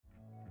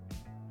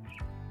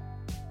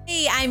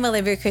Hey, I'm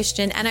Olivia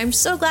Christian, and I'm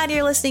so glad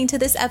you're listening to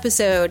this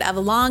episode of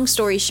Long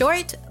Story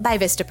Short by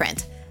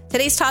Vistaprint.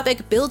 Today's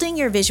topic, building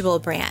your visual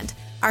brand.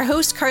 Our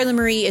host, Carla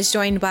Marie, is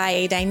joined by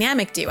a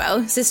dynamic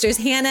duo, sisters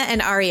Hannah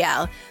and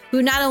Ariel,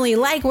 who not only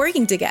like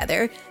working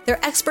together,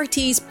 their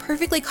expertise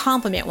perfectly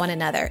complement one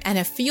another and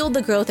have fueled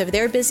the growth of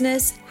their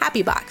business,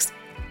 HappyBox.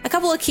 A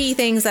couple of key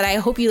things that I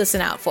hope you listen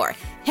out for.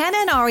 Hannah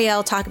and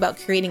Ariel talk about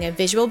creating a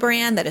visual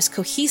brand that is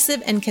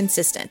cohesive and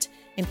consistent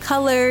in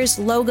colors,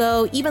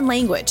 logo, even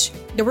language,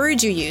 the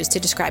words you use to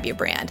describe your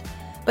brand.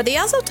 But they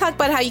also talk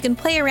about how you can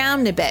play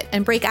around a bit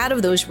and break out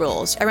of those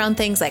rules around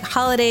things like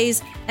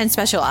holidays and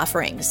special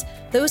offerings.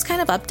 Those kind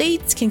of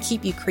updates can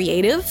keep you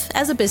creative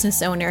as a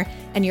business owner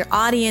and your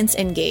audience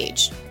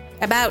engaged.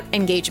 About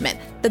engagement,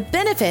 the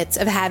benefits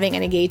of having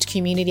an engaged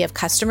community of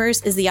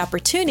customers is the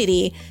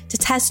opportunity to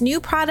test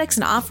new products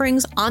and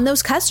offerings on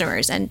those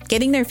customers and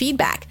getting their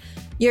feedback.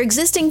 Your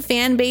existing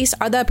fan base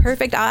are the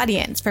perfect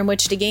audience from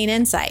which to gain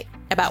insight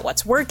about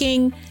what's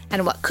working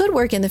and what could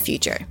work in the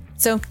future.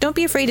 So don't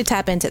be afraid to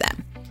tap into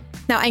them.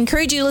 Now, I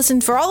encourage you to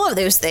listen for all of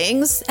those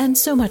things and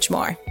so much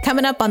more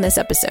coming up on this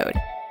episode.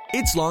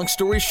 It's Long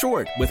Story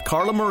Short with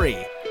Carla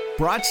Marie,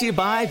 brought to you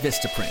by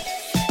Vistaprint.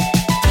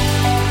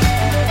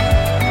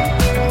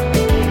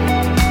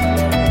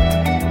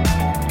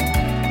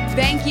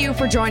 Thank you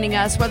for joining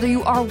us, whether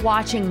you are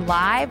watching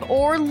live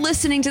or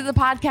listening to the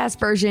podcast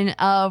version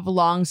of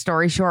Long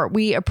Story Short.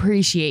 We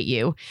appreciate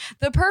you.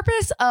 The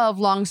purpose of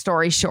Long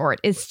Story Short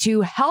is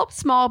to help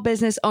small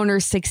business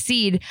owners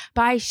succeed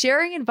by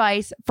sharing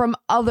advice from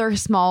other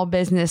small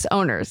business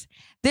owners.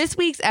 This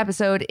week's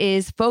episode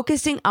is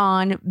focusing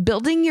on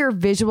building your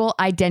visual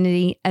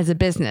identity as a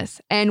business.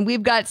 And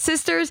we've got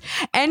sisters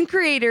and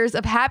creators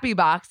of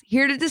HappyBox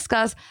here to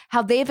discuss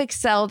how they've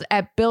excelled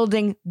at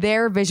building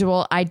their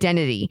visual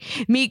identity.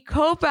 Meet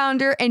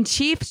co-founder and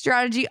chief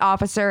strategy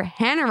officer,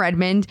 Hannah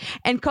Redmond,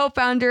 and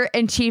co-founder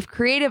and chief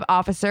creative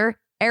officer,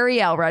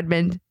 Ariel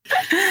Redmond.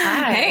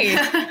 Hi.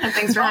 Hey,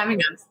 thanks for having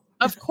us.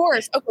 Of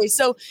course. Okay,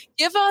 so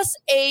give us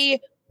a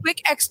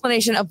quick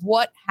explanation of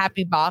what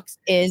HappyBox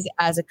is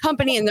as a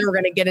company, and then we're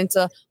going to get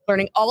into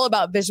learning all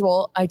about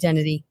visual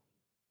identity.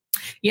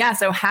 Yeah,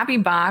 so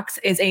HappyBox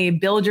is a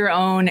build your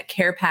own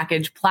care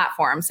package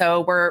platform.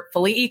 So we're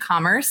fully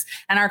e-commerce,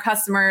 and our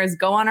customers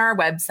go on our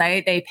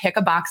website, they pick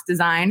a box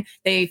design,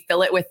 they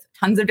fill it with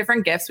tons of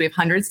different gifts. We have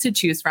hundreds to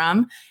choose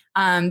from.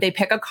 They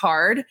pick a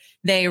card,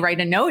 they write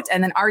a note,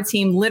 and then our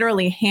team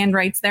literally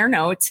handwrites their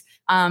note,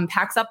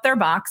 packs up their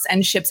box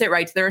and ships it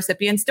right to the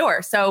recipient's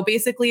door. So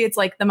basically it's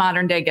like the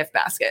modern day gift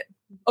basket.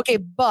 Okay,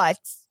 but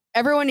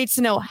everyone needs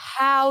to know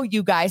how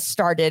you guys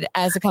started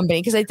as a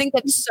company, because I think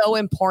that's so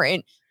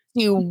important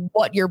to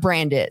what your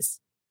brand is.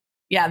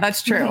 Yeah,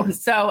 that's true.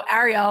 So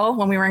Ariel,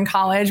 when we were in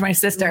college, my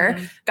sister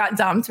got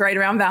dumped right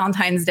around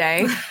Valentine's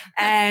Day.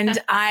 And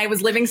I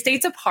was living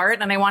states apart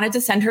and I wanted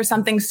to send her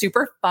something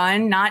super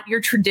fun, not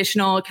your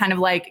traditional kind of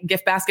like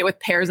gift basket with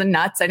pears and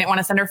nuts. I didn't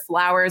want to send her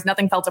flowers.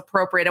 Nothing felt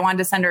appropriate. I wanted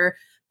to send her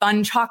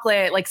fun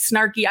chocolate, like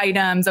snarky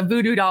items, a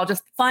voodoo doll,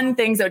 just fun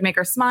things that would make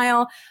her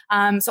smile.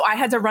 So I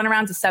had to run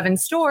around to 7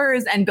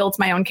 stores and built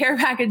my own care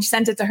package,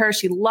 sent it to her.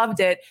 She loved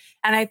it.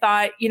 And I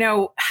thought,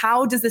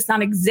 how does this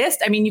not exist?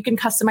 I mean, you can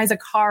customize a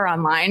car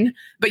online,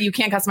 but you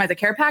can't customize a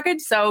care package.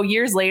 So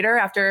years later,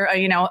 after,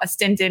 a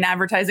stint in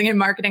advertising and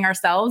marketing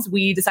ourselves,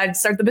 we decided to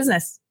start the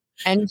business.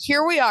 And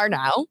here we are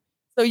now.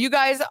 So you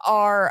guys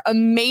are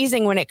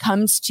amazing when it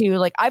comes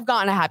to I've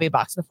gotten a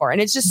HappyBox before,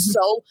 and it's just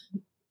so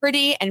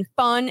pretty and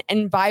fun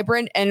and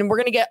vibrant. And we're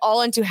going to get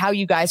all into how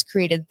you guys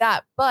created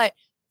that. But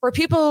for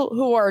people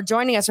who are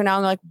joining us right now,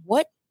 and they're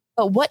like,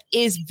 what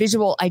is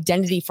visual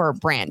identity for a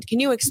brand? Can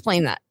you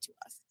explain that to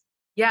us?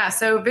 Yeah.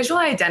 So visual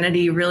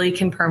identity really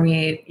can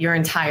permeate your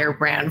entire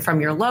brand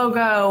from your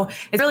logo.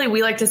 It's really,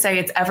 we like to say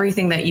it's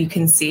everything that you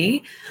can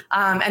see.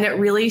 And it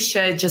really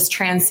should just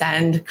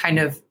transcend kind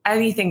of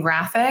anything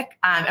graphic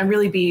and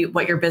really be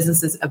what your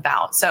business is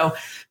about. So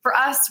for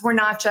us, we're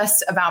not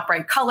just about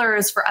bright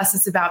colors. For us,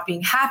 it's about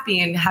being happy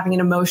and having an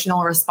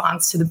emotional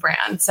response to the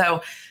brand.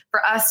 So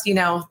for us,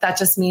 that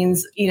just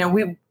means,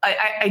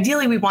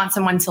 ideally we want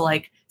someone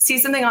to see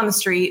something on the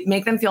street,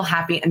 make them feel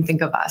happy and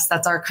think of us.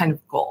 That's our kind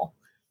of goal.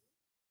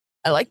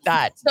 I like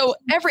that. So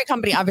every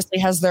company obviously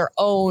has their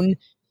own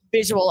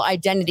visual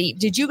identity.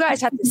 Did you guys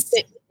have to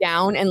sit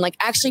down and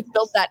actually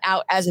build that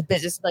out as a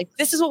business?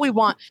 This is what we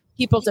want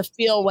people to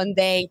feel when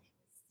they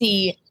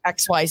see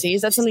XYZ.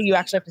 Is that something you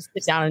actually have to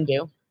sit down and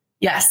do?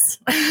 Yes.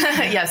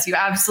 Yes, you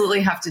absolutely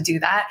have to do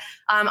that.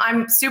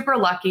 I'm super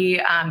lucky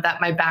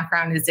that my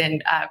background is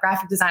in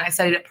graphic design. I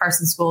studied at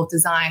Parsons School of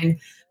Design.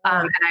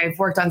 And I've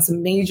worked on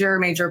some major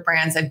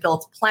brands. I've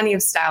built plenty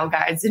of style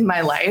guides in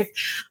my life.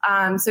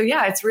 So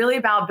yeah, it's really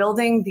about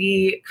building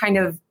the kind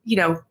of,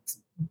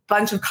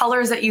 bunch of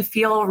colors that you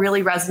feel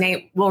really will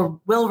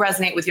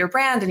resonate with your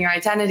brand and your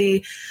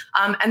identity.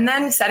 And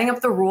then setting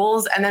up the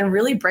rules and then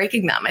really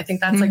breaking them. I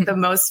think that's the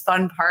most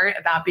fun part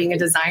about being a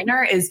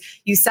designer is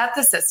you set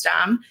the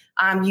system,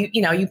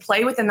 you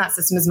play within that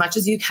system as much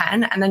as you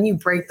can, and then you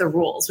break the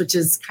rules, which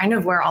is kind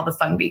of where all the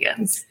fun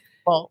begins.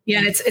 Well, yeah,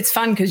 and it's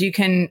fun because you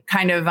can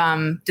kind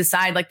of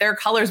decide, like, there are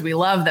colors we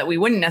love that we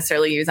wouldn't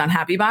necessarily use on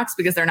Happy Box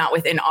because they're not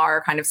within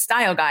our kind of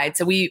style guide.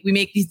 So we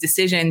make these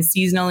decisions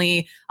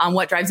seasonally on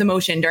what drives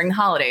emotion during the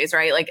holidays,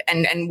 right? Like,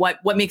 and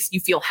what makes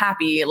you feel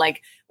happy,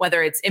 like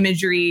whether it's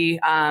imagery,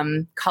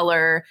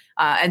 color.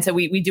 And so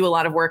we do a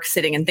lot of work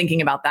sitting and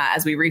thinking about that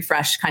as we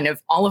refresh kind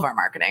of all of our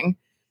marketing.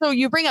 So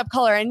you bring up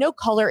color. I know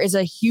color is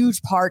a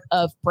huge part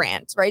of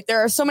brands, right? There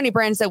are so many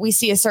brands that we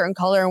see a certain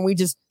color and we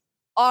just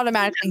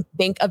automatically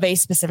think of a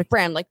specific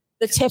brand, like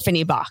the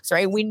Tiffany box,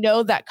 right? We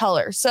know that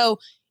color. So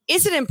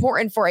is it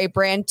important for a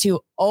brand to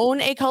own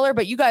a color?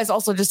 But you guys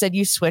also just said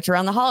you switch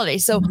around the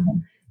holidays. So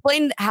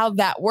explain how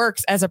that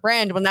works as a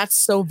brand when that's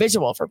so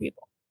visual for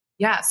people.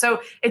 Yeah.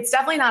 So it's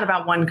definitely not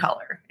about one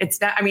color.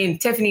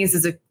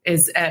 Tiffany's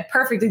is a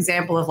perfect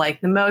example of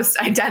like the most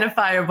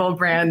identifiable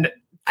brand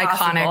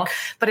possible, iconic,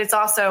 but it's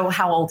also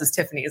how old is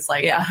Tiffany's,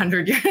 like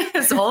 100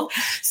 years old.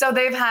 So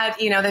they've had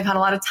a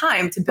lot of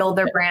time to build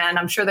their brand.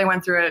 I'm sure they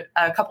went through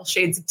a couple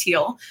shades of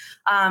teal.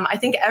 I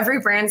think every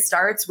brand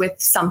starts with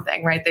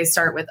something, right? They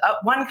start with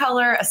one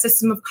color, a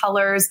system of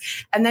colors,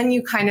 and then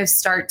you kind of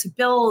start to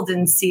build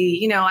and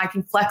see, I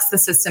can flex the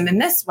system in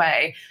this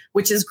way,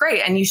 which is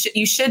great. And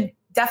you should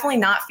definitely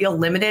not feel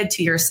limited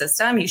to your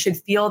system. You should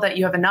feel that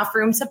you have enough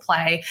room to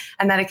play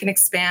and that it can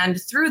expand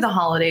through the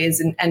holidays.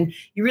 And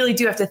you really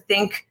do have to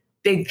think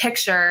big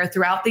picture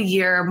throughout the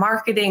year,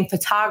 marketing,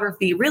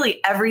 photography,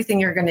 really everything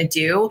you're going to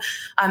do,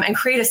 and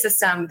create a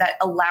system that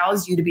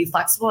allows you to be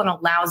flexible and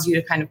allows you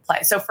to kind of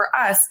play. So for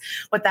us,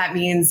 what that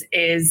means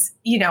is,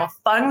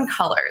 fun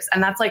colors.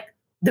 And that's like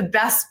the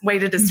best way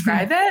to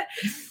describe it,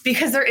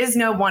 because there is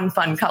no one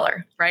fun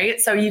color,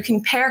 right? So you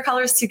can pair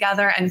colors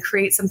together and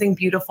create something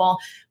beautiful.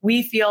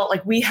 We feel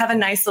like we have a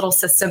nice little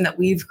system that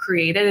we've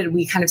created and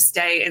we kind of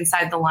stay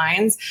inside the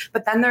lines.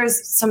 But then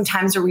there's some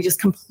times where we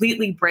just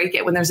completely break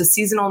it when there's a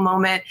seasonal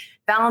moment.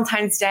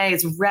 Valentine's Day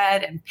is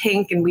red and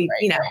pink. And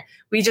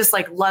we just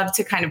like love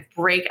to kind of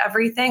break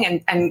everything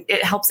and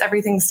it helps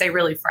everything stay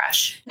really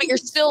fresh. But you're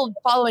still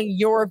following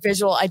your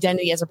visual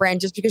identity as a brand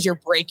just because you're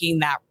breaking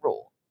that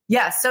rule.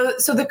 Yeah. So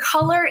the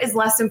color is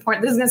less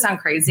important. This is going to sound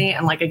crazy.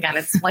 And like, again,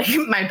 it's like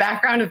my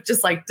background of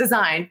just like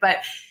design, but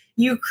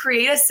you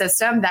create a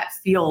system that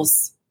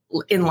feels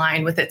in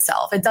line with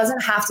itself. It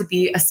doesn't have to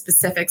be a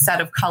specific set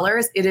of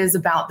colors. It is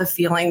about the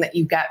feeling that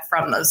you get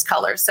from those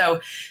colors.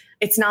 So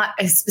it's not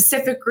a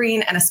specific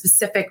green and a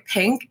specific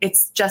pink.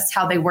 It's just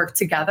how they work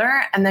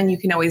together. And then you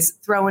can always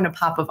throw in a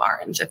pop of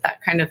orange, if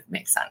that kind of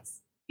makes sense.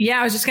 Yeah,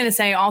 I was just going to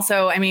say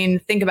also,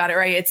 think about it,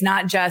 right? It's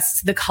not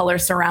just the color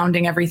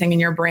surrounding everything in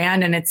your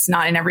brand, and it's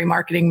not in every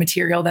marketing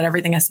material that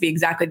everything has to be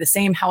exactly the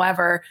same.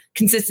 However,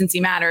 consistency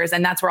matters.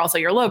 And that's where also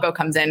your logo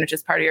comes in, which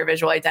is part of your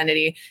visual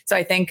identity. So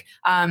I think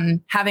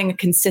having a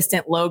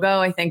consistent logo,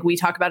 I think we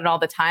talk about it all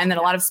the time, that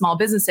a lot of small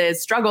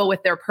businesses struggle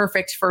with their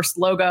perfect first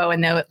logo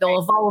and they'll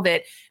evolve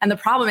it. And the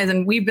problem is,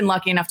 and we've been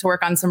lucky enough to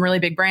work on some really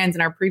big brands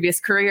in our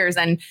previous careers,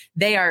 and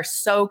they are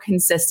so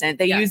consistent.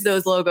 They use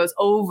those logos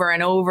over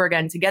and over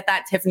again to get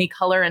that Tiffany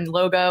color and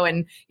logo.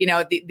 And,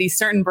 these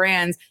certain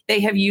brands, they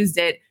have used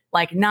it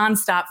like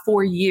nonstop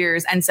for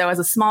years. And so as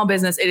a small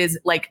business, it is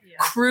like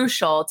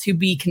crucial to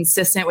be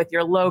consistent with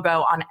your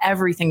logo on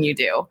everything you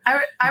do.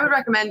 I would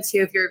recommend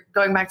too, if you're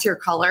going back to your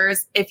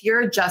colors, if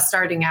you're just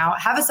starting out,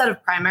 have a set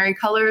of primary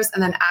colors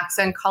and then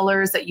accent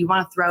colors that you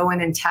want to throw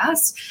in and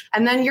test.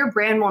 And then your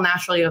brand will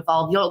naturally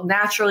evolve. You'll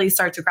naturally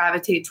start to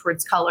gravitate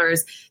towards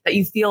colors that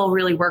you feel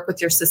really work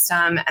with your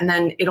system. And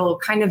then it'll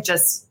kind of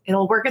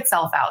it'll work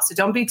itself out. So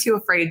don't be too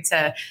afraid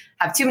to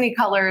have too many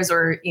colors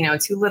or,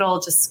 too little.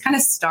 Just kind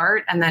of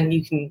start, and then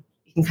you can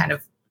kind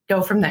of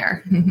go from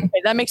there.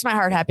 Okay, that makes my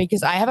heart happy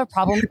because I have a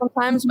problem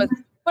sometimes with,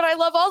 but I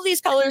love all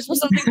these colors for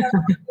something that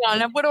I'm working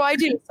on. And what do I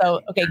do?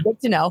 So, okay, good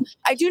to know.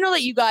 I do know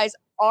that you guys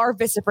are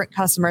Vistaprint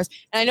customers,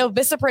 and I know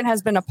Vistaprint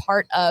has been a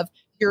part of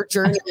your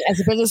journey as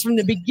a business from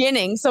the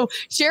beginning. So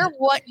share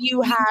what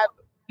you have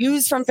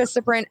used from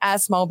Vistaprint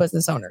as small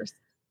business owners.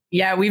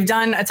 Yeah, we've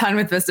done a ton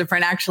with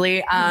Vistaprint,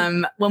 actually.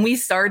 When we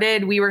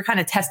started, we were kind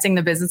of testing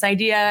the business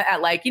idea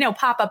at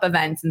pop-up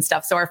events and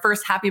stuff. So our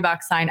first Happy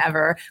Box sign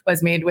ever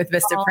was made with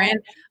Vistaprint.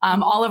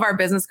 All of our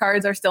business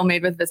cards are still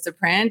made with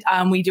Vistaprint.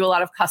 We do a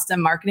lot of custom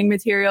marketing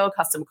material,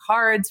 custom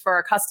cards for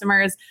our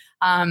customers,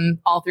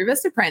 all through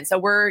Vistaprint. So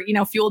we're,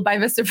 fueled by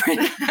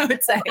Vistaprint, I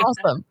would say.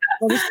 Awesome.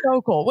 That is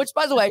so cool. Which,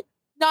 by the way,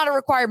 not a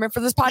requirement for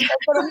this podcast,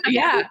 but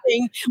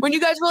when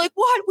you guys were like,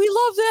 what? We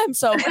love them.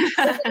 So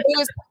it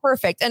was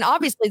perfect. And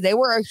obviously they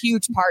were a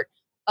huge part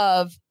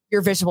of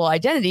your visual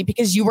identity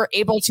because you were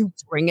able to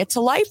bring it to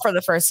life for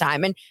the first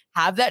time and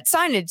have that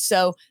signage.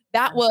 So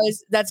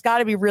that's got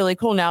to be really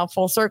cool now.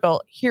 Full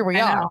circle. Here we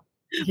are.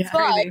 Yeah,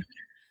 but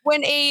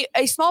when a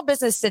small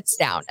business sits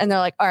down and they're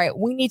like, all right,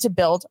 we need to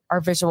build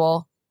our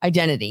visual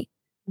identity.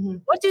 Mm-hmm.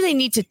 What do they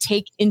need to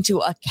take into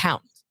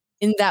account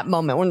in that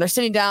moment when they're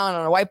sitting down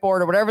on a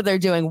whiteboard or whatever they're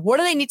doing? What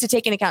do they need to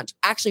take into account to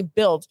actually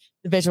build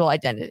the visual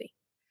identity?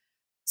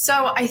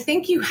 So I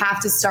think you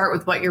have to start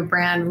with what your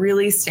brand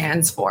really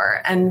stands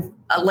for. And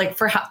like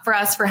for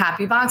us, for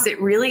Happy Box, it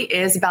really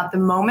is about the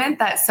moment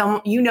that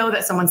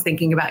that someone's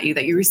thinking about you,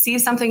 that you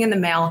receive something in the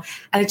mail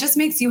and it just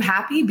makes you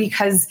happy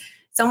because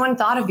someone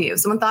thought of you.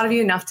 Someone thought of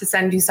you enough to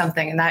send you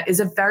something. And that is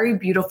a very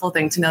beautiful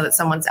thing to know that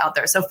someone's out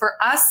there. So for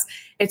us,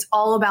 it's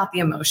all about the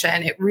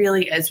emotion. It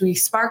really is. We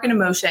spark an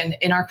emotion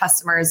in our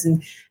customers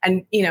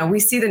and we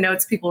see the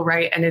notes people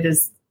write and it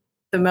is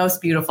the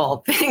most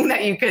beautiful thing that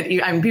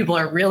people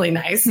are really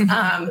nice.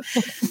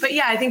 But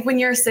yeah, I think when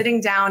you're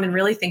sitting down and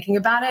really thinking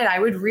about it, I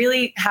would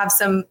really have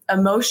some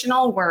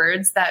emotional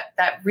words that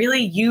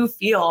really you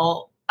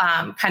feel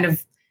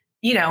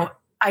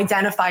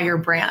identify your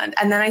brand.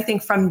 And then I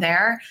think from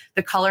there,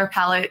 the color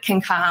palette can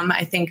come.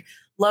 I think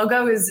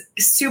logo is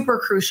super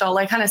crucial.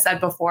 Like I kind of said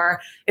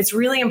before, it's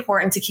really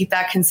important to keep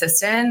that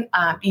consistent.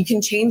 You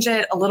can change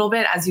it a little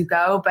bit as you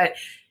go, but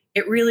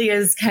it really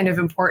is kind of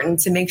important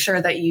to make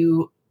sure that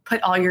you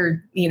put all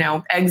your,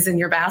 eggs in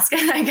your basket,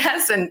 I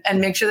guess, and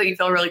make sure that you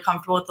feel really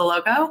comfortable with the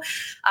logo.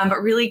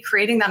 But really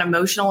creating that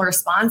emotional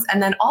response.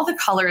 And then all the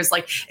colors,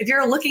 like if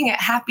you're looking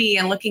at happy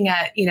and looking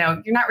at,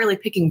 you're not really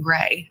picking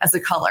gray as a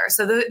color.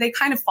 So they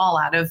kind of fall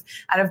out of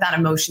that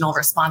emotional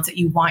response that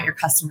you want your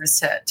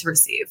customers to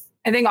receive.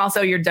 I think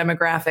also your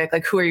demographic,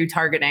 like who are you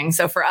targeting?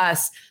 So for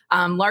us,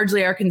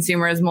 largely our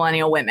consumer is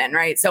millennial women,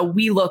 right? So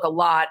we look a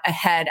lot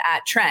ahead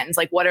at trends.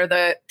 Like what are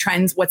the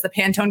trends? What's the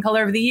Pantone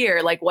color of the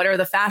year? Like what are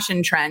the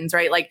fashion trends,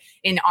 right? Like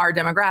in our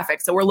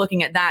demographic. So we're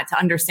looking at that to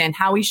understand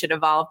how we should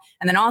evolve.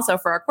 And then also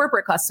for our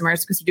corporate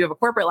customers, because we do have a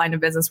corporate line of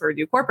business where we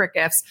do corporate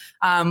gifts,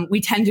 we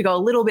tend to go a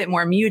little bit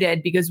more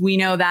muted because we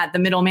know that the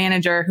middle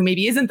manager who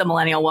maybe isn't the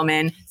millennial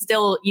woman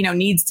still,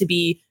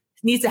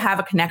 needs to have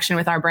a connection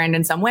with our brand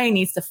in some way,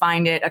 needs to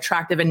find it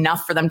attractive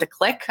enough for them to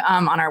click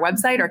on our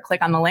website or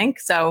click on the link.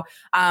 So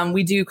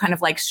we do kind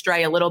of like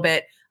stray a little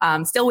bit,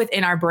 still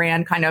within our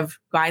brand kind of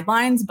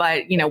guidelines,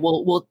 but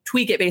we'll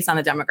tweak it based on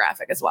the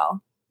demographic as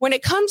well. When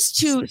it comes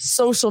to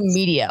social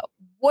media,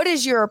 what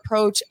is your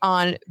approach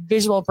on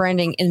visual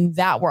branding in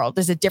that world?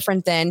 Is it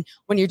different than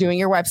when you're doing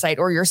your website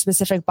or your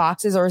specific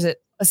boxes, or is it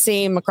the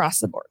same across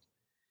the board?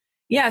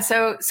 Yeah.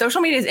 So social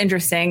media is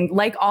interesting,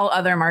 like all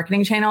other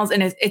marketing channels,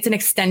 and it's an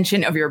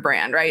extension of your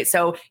brand, right?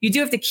 So you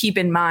do have to keep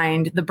in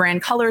mind the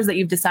brand colors that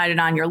you've decided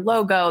on, your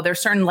logo. There's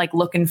certain like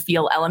look and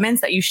feel elements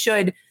that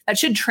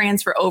should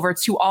transfer over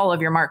to all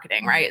of your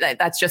marketing, right?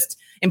 That's just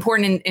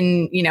important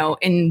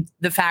in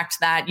the fact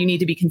that you need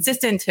to be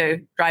consistent to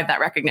drive that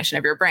recognition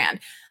of your brand.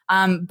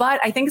 But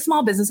I think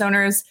small business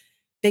owners,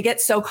 they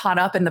get so caught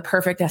up in the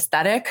perfect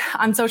aesthetic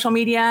on social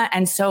media.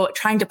 And so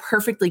trying to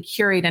perfectly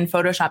curate and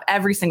Photoshop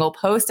every single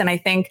post. And I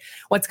think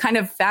what's kind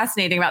of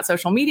fascinating about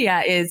social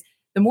media is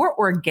the more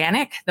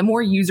organic, the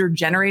more user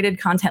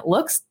generated content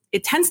looks,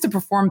 it tends to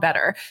perform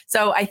better.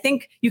 So I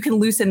think you can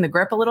loosen the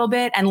grip a little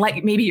bit and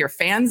let maybe your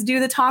fans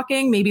do the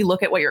talking, maybe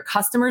look at what your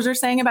customers are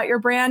saying about your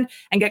brand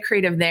and get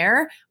creative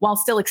there while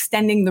still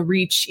extending the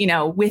reach,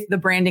 with the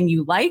branding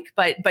you like,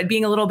 but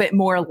being a little bit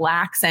more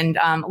lax and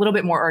a little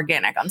bit more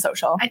organic on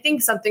social. I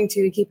think something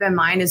to keep in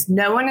mind is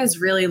no one is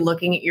really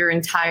looking at your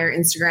entire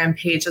Instagram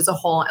page as a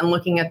whole and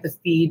looking at the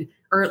feed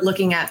or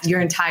looking at your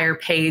entire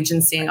page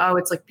and seeing, oh,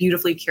 it's like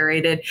beautifully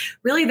curated.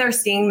 Really, they're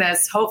seeing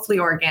this hopefully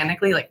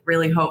organically, like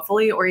really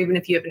hopefully, or even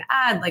if you have an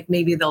ad, like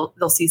maybe they'll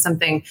see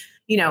something,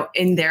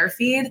 in their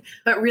feed.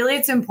 But really,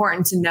 it's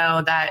important to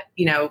know that,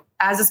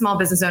 as a small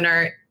business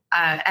owner,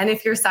 and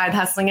if you're side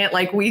hustling it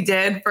like we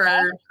did for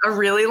a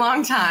really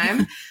long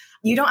time,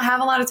 you don't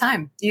have a lot of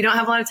time. You don't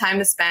have a lot of time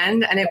to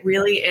spend. And it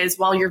really is,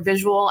 while your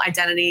visual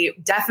identity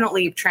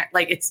definitely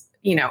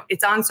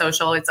it's on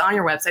social, it's on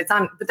your website,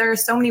 but there are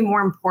so many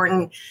more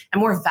important and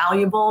more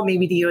valuable,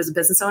 maybe to you as a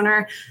business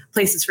owner,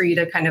 places for you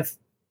to kind of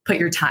put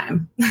your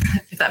time,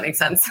 if that makes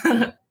sense.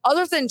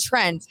 Other than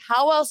trends,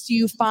 how else do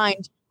you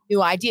find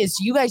new ideas?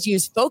 Do you guys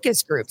use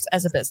focus groups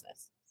as a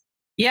business?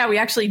 Yeah, we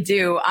actually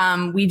do.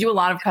 We do a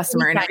lot of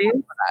customer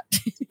interviews.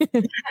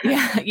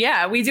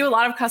 Yeah, we do a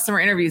lot of customer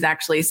interviews,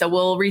 actually. So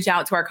we'll reach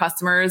out to our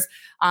customers.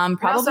 Probably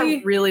We're also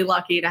really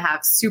lucky to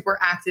have super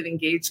active,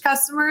 engaged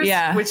customers,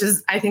 which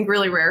is, I think,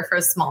 really rare for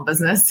a small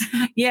business.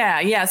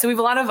 Yeah. So we have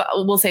a lot of,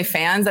 we'll say,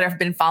 fans that have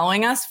been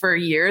following us for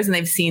years and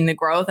they've seen the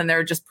growth and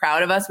they're just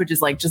proud of us, which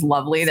is like just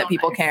lovely that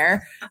people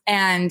care.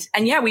 And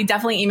yeah, we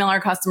definitely email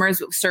our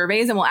customers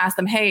surveys and we'll ask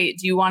them, hey,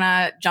 do you want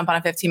to jump on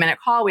a 15-minute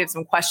call? We have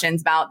some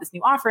questions about this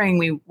new offering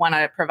we want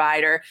to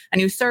provide, or a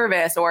new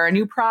service or a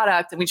new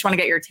product, and we just want to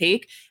get your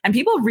take. And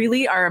people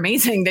really are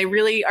amazing. They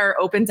really are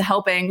open to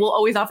helping. We'll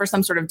always offer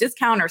some sort of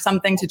discount or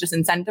something to just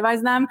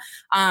incentivize them.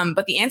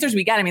 But the answers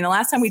we get, the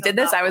last time we did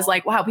this, I was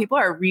like, wow, people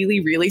are really,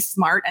 really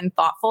smart and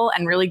thoughtful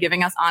and really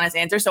giving us honest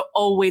answers. So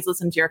always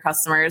listen to your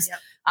customers. Yep.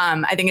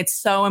 I think it's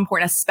so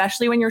important,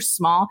 especially when you're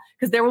small,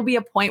 because there will be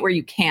a point where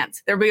you can't.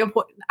 There'll be a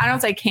point, I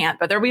don't say can't,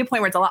 but there'll be a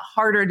point where it's a lot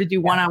harder to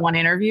do one-on-one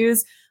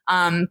interviews.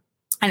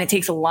 And it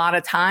takes a lot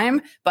of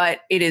time,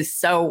 but it is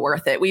so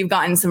worth it. We've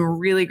gotten some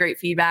really great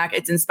feedback.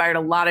 It's inspired a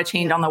lot of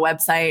change on the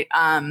website.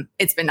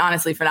 It's been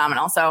honestly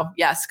phenomenal. So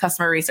yes,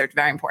 customer research,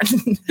 very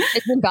important.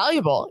 It's been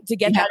valuable to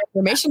get that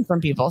information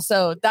from people.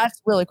 So that's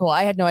really cool.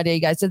 I had no idea you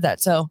guys did that.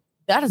 So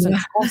that is an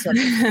awesome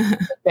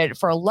benefit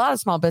for a lot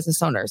of small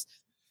business owners.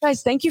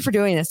 Guys, thank you for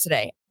doing this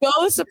today.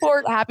 Go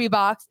support Happy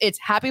Box. It's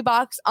Happy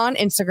Box on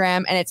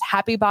Instagram, and it's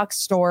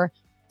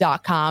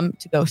happyboxstore.com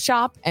to go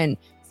shop and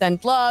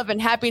send love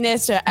and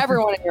happiness to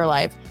everyone in your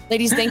life.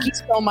 Ladies, thank you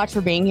so much for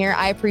being here.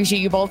 I appreciate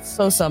you both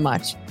so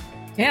much.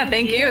 Yeah,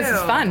 thank you. This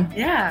is fun.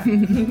 Yeah.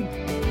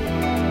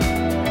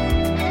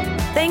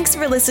 Thanks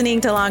for listening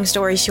to Long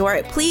Story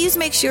Short. Please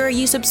make sure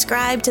you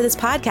subscribe to this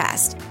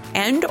podcast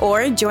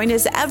or join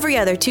us every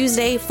other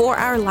Tuesday for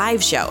our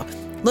live show.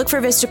 Look for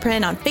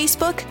Vistaprint on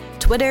Facebook,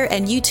 Twitter,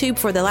 and YouTube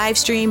for the live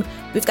stream.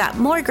 We've got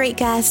more great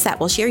guests that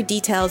will share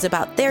details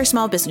about their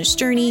small business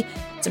journey,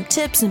 some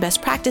tips and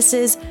best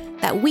practices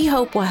that we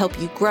hope will help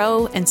you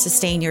grow and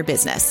sustain your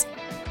business.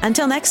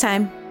 Until next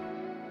time.